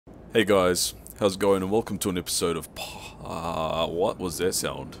Hey guys, how's it going, and welcome to an episode of what was that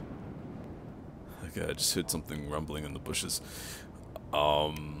sound? Okay, I just heard something rumbling in the bushes.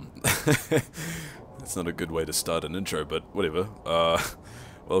 That's not a good way to start an intro, but whatever.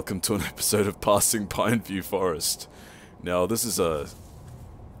 Welcome to an episode of Passing Pineview Forest. Now, this is a...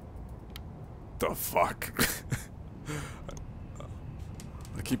 The fuck?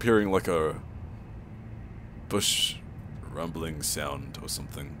 I keep hearing like a bush rumbling sound or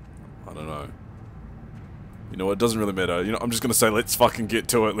something. I don't know. You know what, it doesn't really matter. You know, I'm just gonna say let's fucking get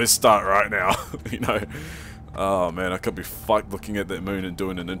to it. Let's start right now. You know. Oh man, I could be fucked looking at that moon and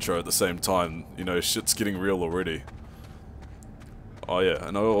doing an intro at the same time. You know, shit's getting real already. Oh yeah,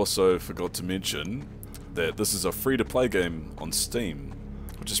 and I also forgot to mention that this is a free-to-play game on Steam,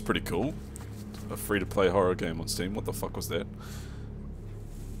 which is pretty cool. A free-to-play horror game on Steam. What the fuck was that?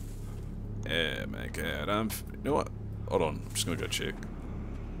 Yeah, man, God, you know what? Hold on, I'm just gonna go check.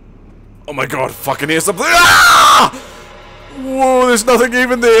 Oh my god, fucking hear something! Ah! Whoa, there's nothing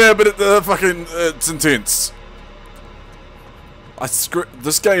even there, but it's intense.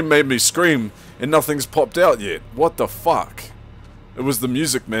 This game made me scream, and nothing's popped out yet. What the fuck? It was the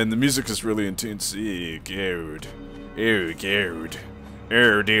music, man. The music is really intense. Oh, God. Oh, God.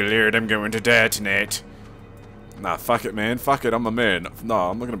 Oh, dear Lord, I'm going to die tonight. Nah, fuck it, man. Fuck it, I'm a man. No,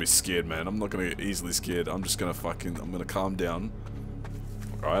 I'm not gonna be scared, man. I'm not gonna get easily scared. I'm just gonna I'm gonna calm down.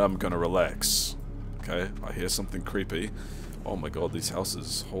 Alright, I'm gonna relax. Okay, I hear something creepy. Oh my god, these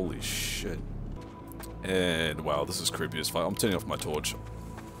houses. Holy shit. And, wow, this is creepy as fuck. I'm turning off my torch.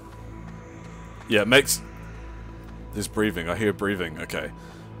 Yeah, it makes... There's breathing. I hear breathing. Okay.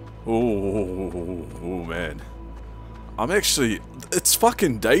 Oh, man. I'm actually... It's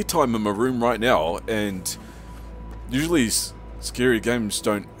fucking daytime in my room right now, and... Usually, scary games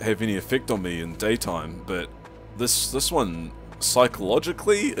don't have any effect on me in daytime, but this one,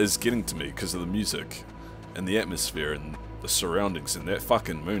 psychologically, is getting to me because of the music, and the atmosphere, and the surroundings, and that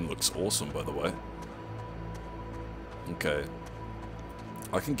fucking moon looks awesome, by the way. Okay.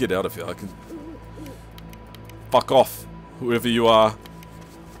 I can get out of here, I can... Fuck off, whoever you are.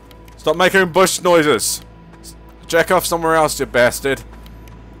 Stop making bush noises! Jack off somewhere else, you bastard!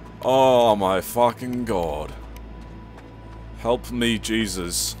 Oh my fucking god. Help me,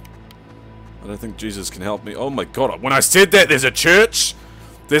 Jesus. I don't think Jesus can help me. Oh my god, when I said that, there's a church?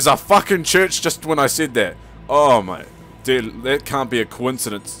 There's a fucking church just when I said that. Oh my... Dude, that can't be a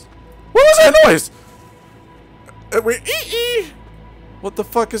coincidence. What was that noise? It went ee-ee. What the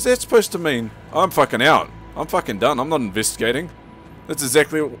fuck is that supposed to mean? I'm fucking out. I'm fucking done. I'm not investigating. That's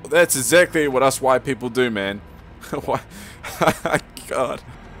exactly what us white people do, man. Why? God.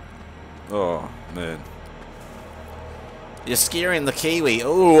 Oh, man. You're scaring the Kiwi.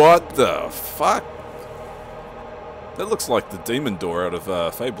 Oh, what the fuck? That looks like the demon door out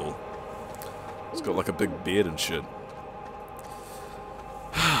of Fable. It's got like a big beard and shit.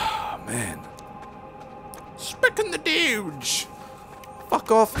 Man. Specking the Dooge.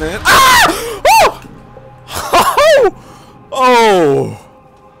 Fuck off, man. Ah! Oh! Oh!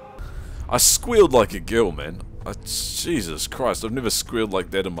 I squealed like a girl, man. Jesus Christ, I've never squealed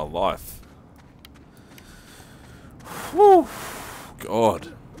like that in my life. Whew.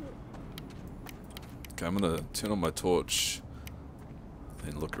 God. Okay, I'm gonna turn on my torch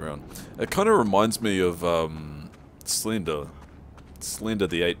and look around. It kind of reminds me of Slender. Slender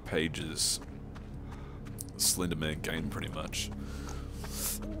the 8 Pages. Slender Man game, pretty much.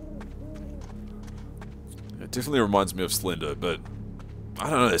 It definitely reminds me of Slender, but I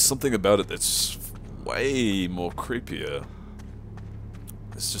don't know, there's something about it that's way more creepier.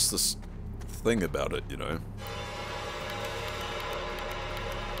 It's just this thing about it, you know.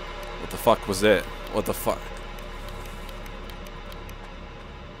 What the fuck was that? What the fuck?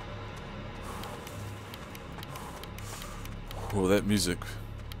 Oh, that music.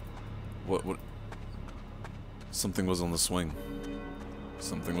 What? Something was on the swing.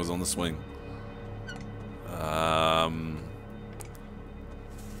 Something was on the swing.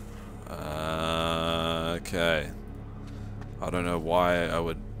 Okay. I don't know why I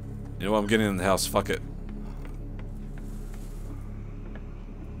would... You know what, I'm getting in the house, fuck it.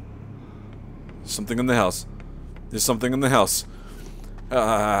 Something in the house. There's something in the house.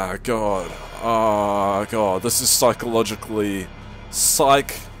 Ah, God. Oh, God. This is psychologically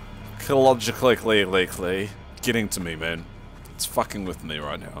getting to me, man. It's fucking with me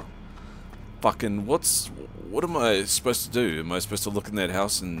right now. Fucking, what am I supposed to do? Am I supposed to look in that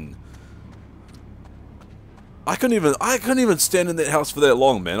house and... I couldn't even stand in that house for that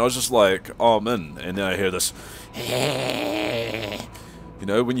long, man. I was just like, oh, I'm in. And then I hear this... You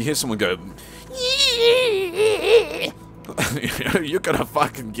know, when you hear someone go... You gotta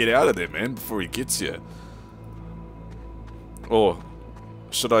fucking get out of there, man, before he gets you. Or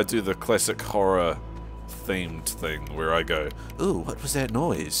should I do the classic horror themed thing where I go, ooh, what was that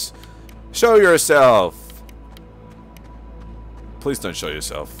noise? Show yourself! Please don't show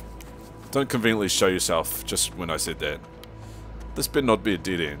yourself. Don't conveniently show yourself just when I said that. This better not be a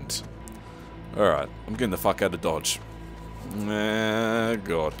dead end. Alright, I'm getting the fuck out of Dodge. Nah,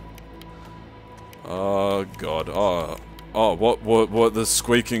 God. Oh, God. Oh, what the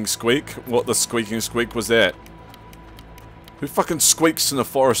squeaking squeak? What the squeaking squeak was that? Who fucking squeaks in the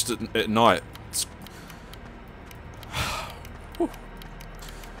forest at night? It's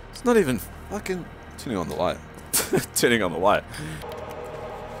not even fucking turning on the light. Turning on the light.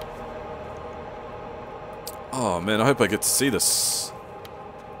 Oh man, I hope I get to see this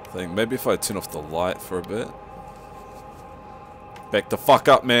thing. Maybe if I turn off the light for a bit. Back the fuck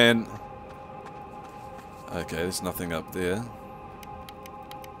up, man. Okay, there's nothing up there.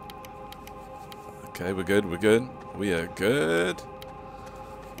 Okay, we're good, we're good. We are good.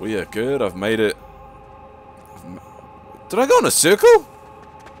 We are good. I've made it. Did I go in a circle?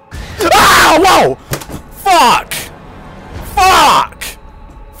 Ah! Whoa! Fuck! Fuck!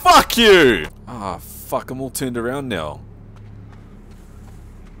 Fuck you! Ah, fuck, I'm all turned around now.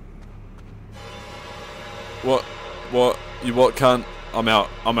 What? What? You what, cunt? I'm out.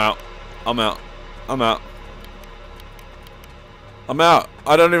 I'm out. I'm out. I'm out. I'm out.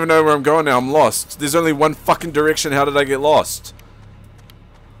 I don't even know where I'm going now. I'm lost. There's only one fucking direction. How did I get lost?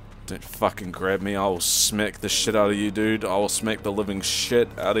 Don't fucking grab me. I will smack the shit out of you, dude. I will smack the living shit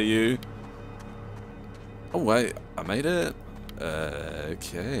out of you. Oh, wait. I made it?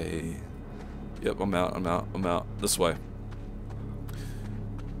 Okay. Yep, I'm out. I'm out. I'm out. This way.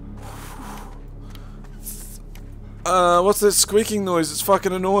 What's that squeaking noise? It's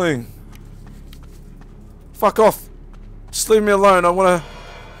fucking annoying. Fuck off. Just leave me alone. I wanna...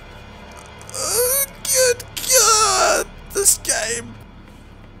 good God! This game...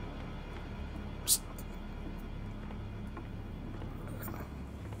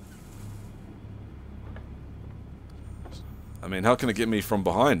 I mean, how can it get me from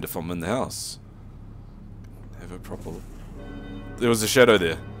behind if I'm in the house? Have a proper... There was a shadow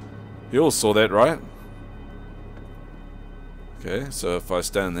there. You all saw that, right? Okay, so if I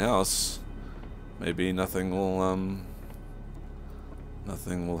stay in the house, maybe nothing will,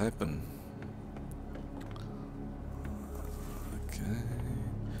 nothing will happen. Okay.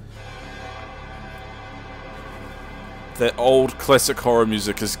 That old classic horror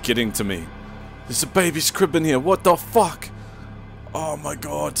music is getting to me. There's a baby's crib in here. What the fuck? Oh my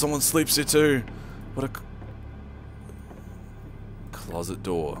god, someone sleeps here too. What a... Closet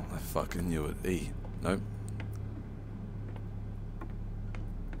door. I fucking knew it. E. Nope.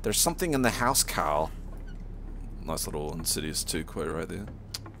 There's something in the house, Carl. Nice little Insidious 2 quote right there.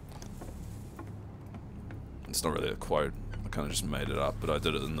 It's not really a quote. I kind of just made it up, but I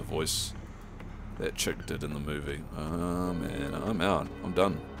did it in the voice that chick did in the movie. Oh man, I'm out. I'm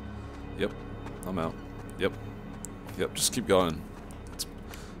done. Yep, I'm out. Yep. Yep, just keep going.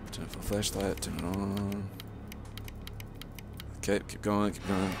 Turn off the flashlight, turn it on. Okay, keep going, keep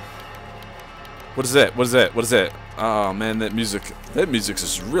going. What is that? What is that? What is that? Oh man, that music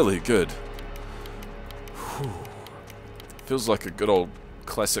is really good. Whew. Feels like a good old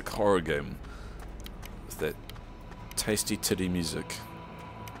classic horror game with that tasty titty music.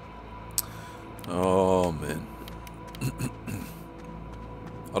 Oh man.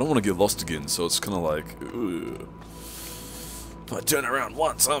 I don't want to get lost again, so it's kind of like, ooh. If I turn around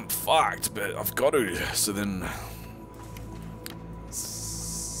once, I'm fucked, but I've got to. So then,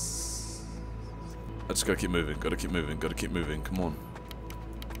 I just gotta keep moving. Gotta keep moving. Gotta keep moving. Come on.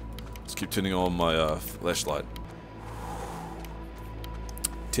 Just keep turning on my flashlight.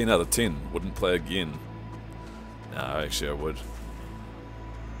 10 out of 10. Wouldn't play again. Nah, actually I would.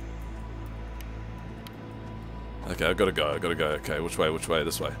 Okay, I gotta go. I gotta go. Okay, which way? Which way?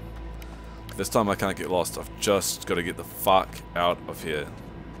 This way. This time I can't get lost. I've just got to get the fuck out of here.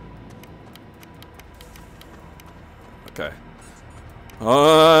 Okay.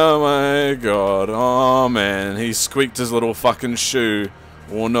 Oh my god. Oh man. He squeaked his little fucking shoe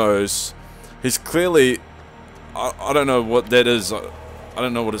or nose. He's clearly... I don't know what that is. I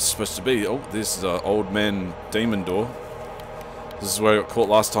don't know what it's supposed to be. Oh, this is an old man demon door. This is where I got caught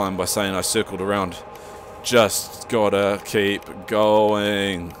last time by saying I circled around. Just gotta keep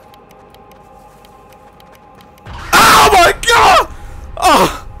going. Oh my god!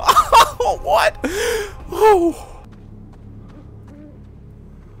 Oh, what? Oh.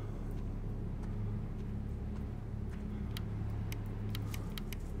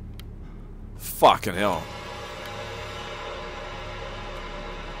 Fucking hell.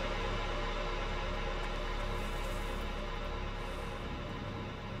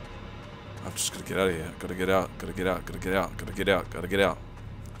 I've just got to get out of here. Gotta get out. Gotta get out. Gotta get out. Gotta get out. Gotta get out.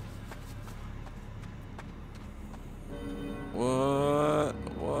 What?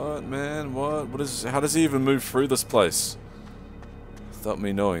 What, man? What? What is... How does he even move through this place? Without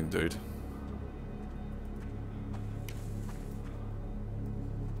me knowing, dude.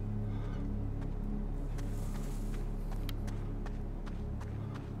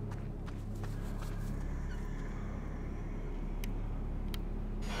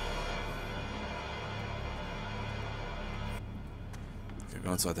 Okay,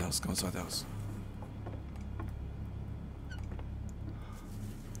 go inside the house. Go inside the house.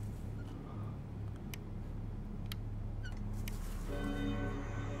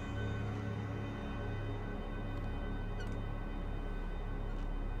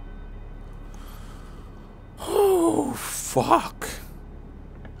 Fuck.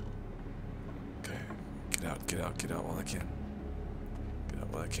 Okay, get out while I can. Get out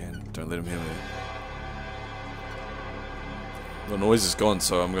while I can. Don't let him hear me. The noise is gone,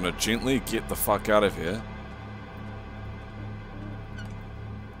 so I'm gonna gently get the fuck out of here.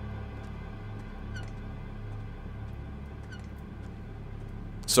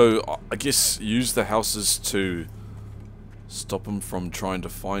 So, I guess use the houses to stop him from trying to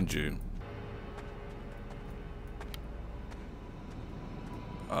find you.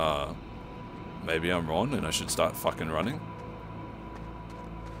 Maybe I'm wrong and I should start fucking running.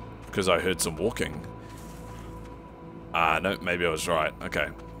 Because I heard some walking. No, maybe I was right. Okay.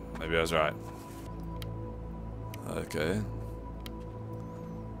 Maybe I was right. Okay.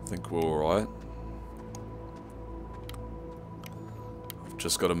 I think we're alright. I've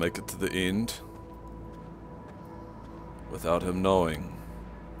just got to make it to the end. Without him knowing.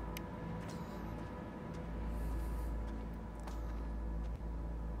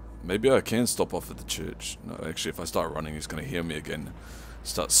 Maybe I can stop off at the church. No, actually, if I start running, he's going to hear me again.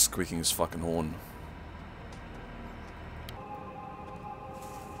 Start squeaking his fucking horn.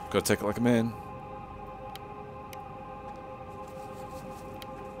 Gotta take it like a man.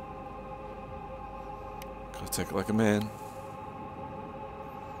 Gotta take it like a man.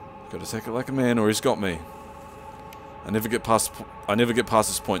 Gotta take it like a man, or he's got me. I never get past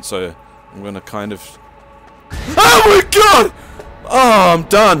this point, so I'm gonna kind of... Oh my god! Oh, I'm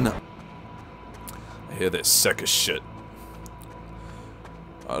done! I hear that sack of shit.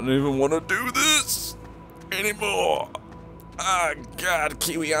 I don't even want to do this anymore. Oh god,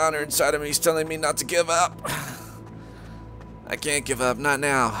 Kiwi Honor inside of me is telling me not to give up. I can't give up, not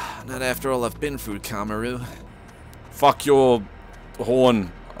now. Not after all I've been through, Kamaru. Fuck your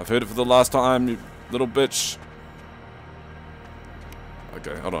horn. I've heard it for the last time, you little bitch.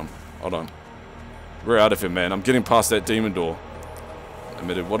 Okay, hold on, hold on. We're out of here, man. I'm getting past that demon door. No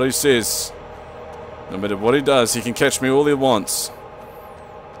matter what he says, no matter what he does, he can catch me all he wants.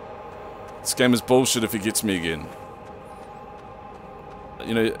 This game is bullshit if he gets me again.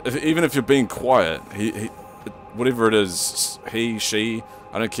 You know, even if you're being quiet, whatever it is, he, she,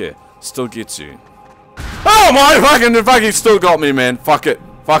 I don't care, still gets you. Oh my fucking still got me, man. Fuck it,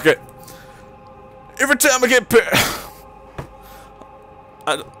 fuck it. Every time I get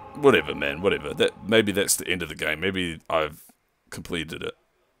whatever, man, whatever. Maybe that's the end of the game. Maybe I've completed it.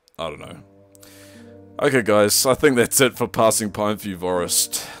 I don't know. Okay, guys, I think that's it for Passing Pineview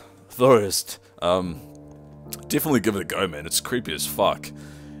Forest. Definitely give it a go, man. It's creepy as fuck,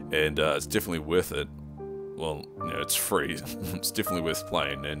 and it's definitely worth it. Well, you know, it's free. It's definitely worth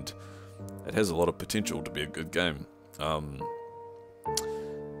playing, and it has a lot of potential to be a good game.